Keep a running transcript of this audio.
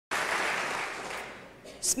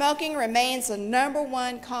Smoking remains the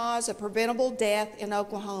 #1 cause of preventable death in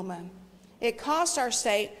Oklahoma. It costs our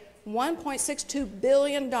state $1.62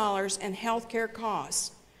 billion in health care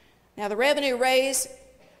costs. Now, the revenue raised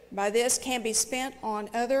by this can be spent on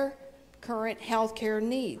other current health care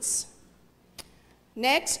needs.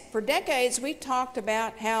 Next, for decades, we talked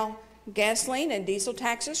about how gasoline and diesel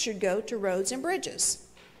taxes should go to roads and bridges.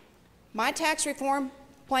 My tax reform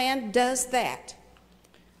plan does that.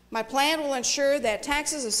 My plan will ensure that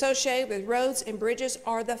taxes associated with roads and bridges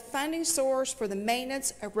are the funding source for the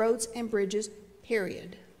maintenance of roads and bridges,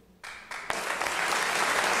 period.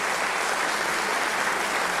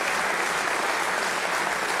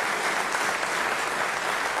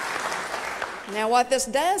 Now, what this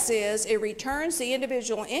does is it returns the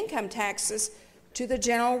individual income taxes to the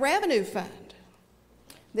General Revenue Fund.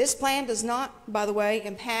 This plan does not, by the way,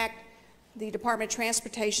 impact the Department of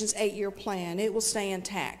Transportation's 8-year plan. It will stay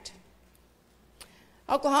intact.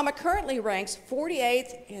 Oklahoma currently ranks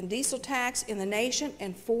 48th in diesel tax in the nation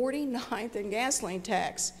and 49th in gasoline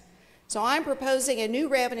tax. So I'm proposing a new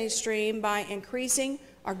revenue stream by increasing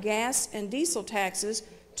our gas and diesel taxes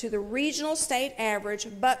to the regional state average,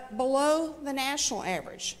 but below the national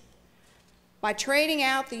average. By trading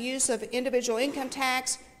out the use of individual income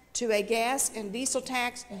tax to a gas and diesel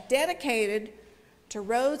tax dedicated to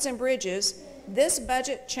roads and bridges, this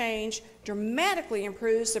budget change dramatically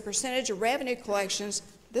improves the percentage of revenue collections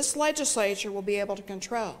this legislature will be able to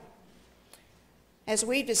control. As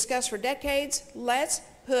we've discussed for decades, let's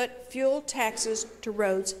put fuel taxes to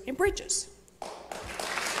roads and bridges.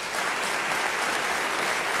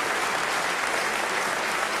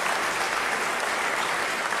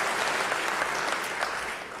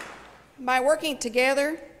 By working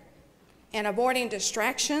together and avoiding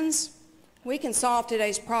distractions, we can solve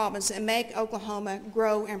today's problems and make Oklahoma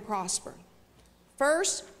grow and prosper.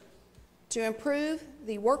 First, to improve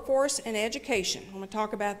the workforce and education. I'm going to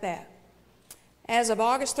talk about that. As of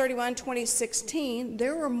August 31, 2016,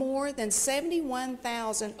 there were more than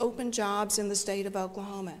 71,000 open jobs in the state of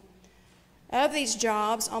Oklahoma. Of these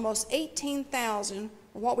jobs, almost 18,000 are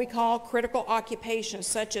what we call critical occupations,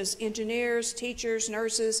 such as engineers, teachers,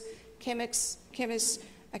 nurses, chemists,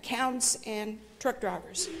 accountants, and truck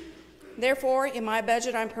drivers. Therefore, in my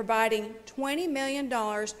budget, I'm providing $20 million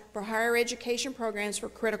for higher education programs for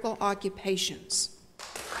critical occupations.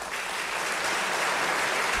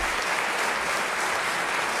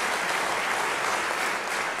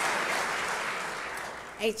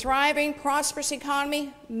 A thriving, prosperous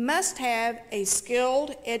economy must have a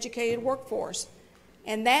skilled, educated workforce,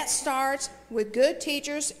 and that starts with good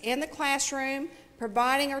teachers in the classroom,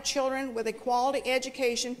 providing our children with a quality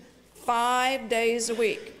education 5 days a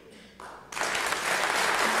week.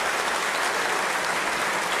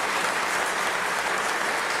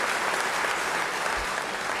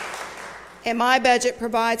 And my budget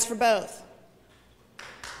provides for both.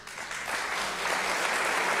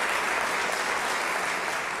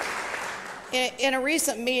 In a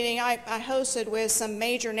recent meeting I hosted with some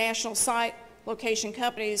major national site location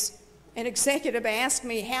companies, an executive asked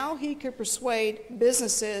me how he could persuade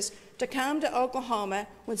businesses to come to Oklahoma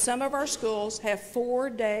when some of our schools have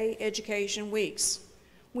 4-day education weeks.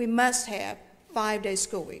 We must have 5-day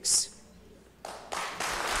school weeks.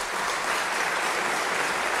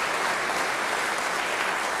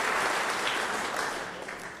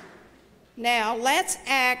 Now, let's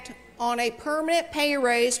act on a permanent pay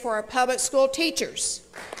raise for our public school teachers.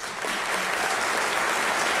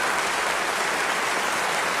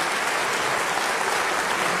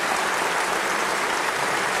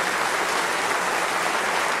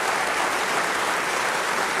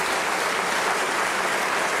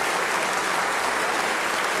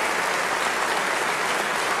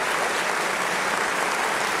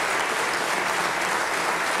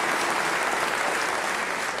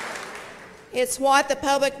 It's what the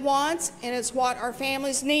public wants, and it's what our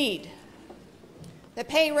families need. The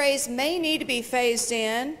pay raise may need to be phased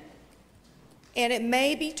in, and it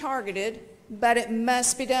may be targeted, but it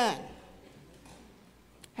must be done.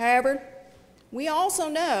 However, we also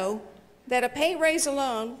know that a pay raise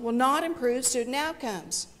alone will not improve student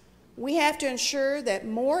outcomes. We have to ensure that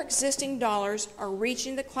more existing dollars are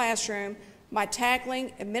reaching the classroom by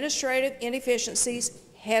tackling administrative inefficiencies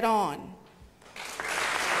head on.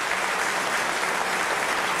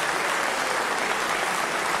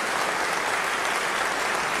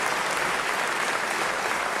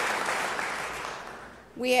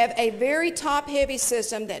 We have a very top-heavy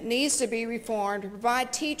system that needs to be reformed to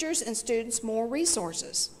provide teachers and students more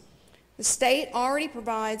resources. The state already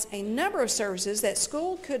provides a number of services that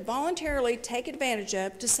schools could voluntarily take advantage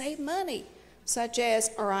of to save money, such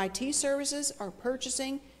as our IT services, our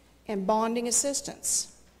purchasing, and bonding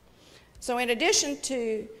assistance. So in addition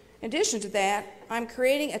to that, I'm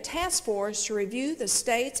creating a task force to review the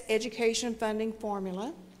state's education funding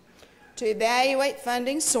formula, to evaluate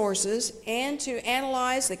funding sources, and to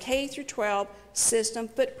analyze the K-12 system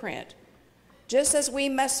footprint. Just as we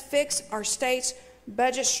must fix our state's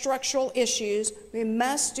budget structural issues, we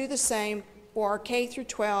must do the same for our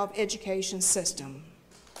K-12 education system.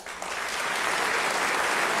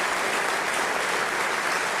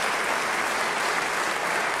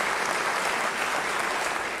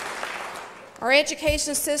 Our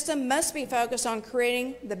education system must be focused on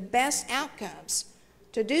creating the best outcomes.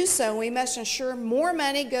 To do so, we must ensure more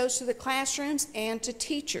money goes to the classrooms and to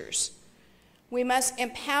teachers. We must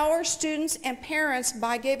empower students and parents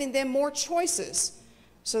by giving them more choices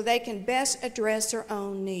so they can best address their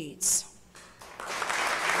own needs.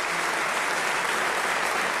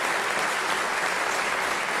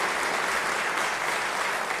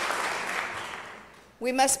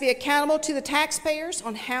 We must be accountable to the taxpayers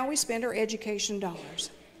on how we spend our education dollars.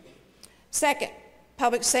 Second,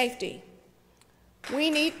 public safety. We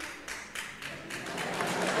need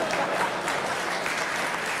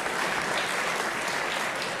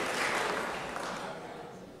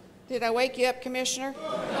Did I wake you up, Commissioner?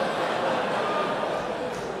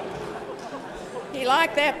 He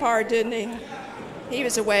liked that part, didn't he? He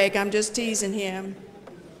was awake. I'm just teasing him.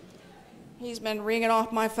 He's been ringing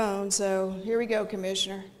off my phone, so here we go,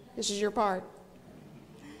 Commissioner. This is your part.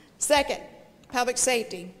 Second, public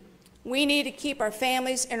safety. We need to keep our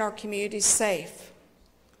families and our communities safe.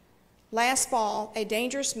 Last fall, a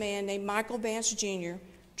dangerous man named Michael Vance Jr.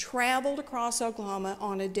 traveled across Oklahoma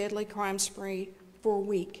on a deadly crime spree for a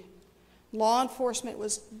week. Law enforcement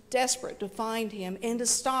was desperate to find him and to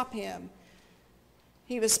stop him.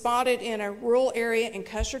 He was spotted in a rural area in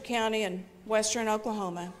Custer County in western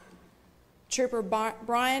Oklahoma. Trooper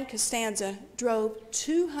Brian Costanza drove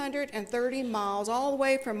 230 miles all the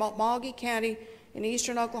way from Multnomah County in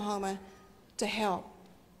eastern Oklahoma to help.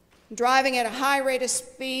 Driving at a high rate of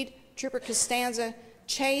speed, Trooper Costanza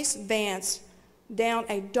chased Vance down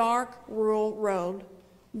a dark rural road,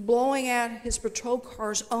 blowing out his patrol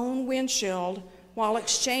car's own windshield while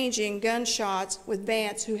exchanging gunshots with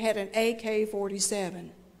Vance, who had an AK-47.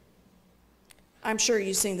 I'm sure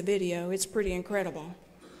you've seen the video. It's pretty incredible.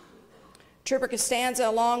 Trooper Costanza,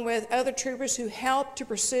 along with other troopers who helped to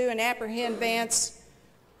pursue and apprehend Vance,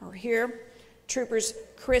 are here. Troopers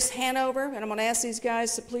Chris Hanover, and I'm going to ask these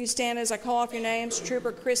guys to please stand as I call off your names.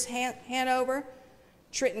 Trooper Chris Hanover,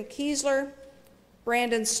 Trenton Kiesler,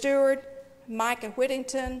 Brandon Stewart, Micah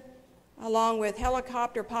Whittington, along with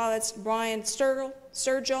helicopter pilots Brian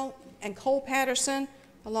Sturgill and Cole Patterson,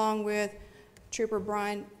 along with Trooper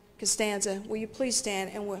Brian Costanza. Will you please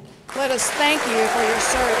stand and let us thank you for your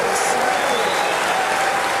service.